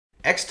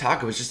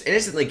Ex-Taco was just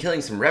innocently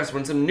killing some reps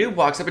when some noob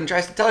walks up and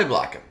tries to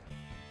teleblock him.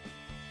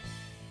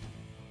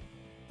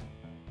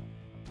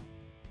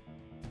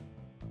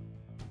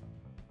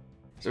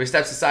 So he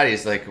steps aside,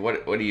 he's like,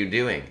 what are you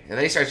doing? And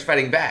then he starts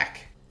fighting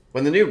back.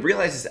 When the noob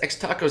realizes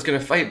Ex-Taco is going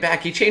to fight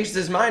back, he changes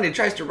his mind and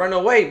tries to run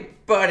away,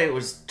 but it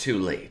was too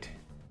late.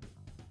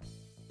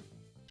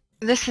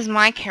 This is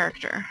my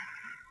character.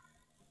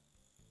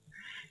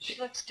 She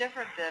looks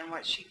different than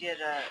what she did.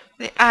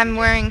 I'm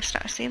wearing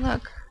stuff. See,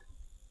 look.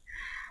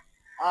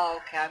 Oh,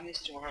 okay. I'm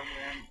used to her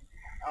wearing.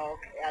 Oh,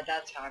 okay. Yeah,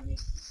 that's how I'm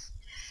used to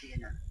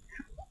seeing her.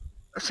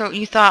 So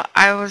you thought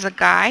I was a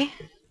guy?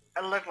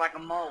 I look like a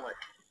mullet.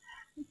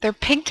 They're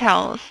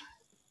pigtails.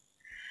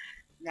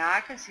 Now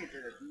I can see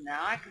that.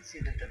 Now I can see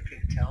that they're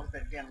pigtails,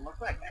 but it didn't look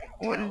like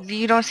pigtails. What,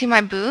 you don't see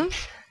my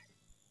boobs?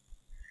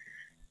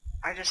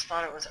 I just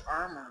thought it was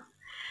armor.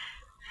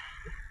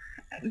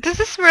 Does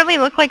this really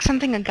look like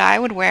something a guy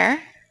would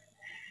wear?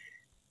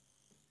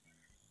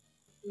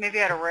 Maybe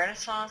at a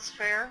Renaissance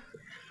fair.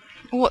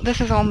 Well,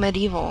 this is all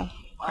medieval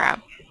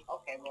crap. Oh,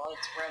 okay, well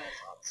it's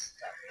Renaissance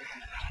stuff,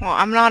 isn't it? Well,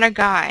 I'm not a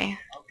guy.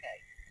 Okay.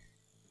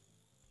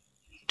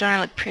 Don't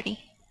I look pretty?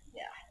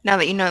 Yeah. Now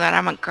that you know that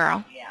I'm a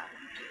girl. Yeah.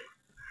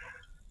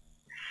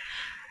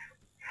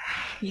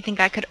 You think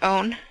I could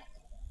own?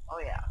 Oh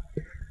yeah.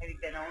 Have you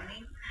been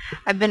owning?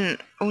 I've been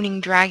owning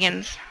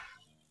dragons.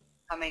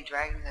 How many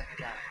dragons have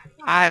you done?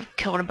 I've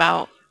killed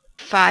about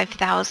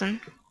 5,000.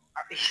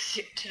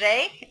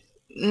 Today?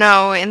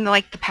 No, in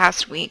like the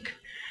past week.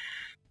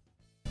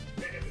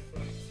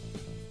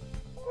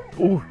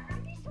 Oh.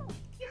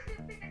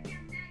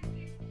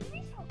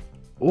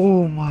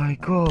 Oh my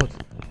god.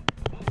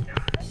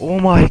 Oh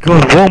my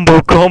god,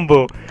 wombo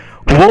combo.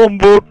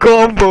 Wombo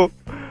combo.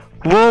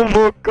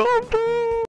 Wombo combo.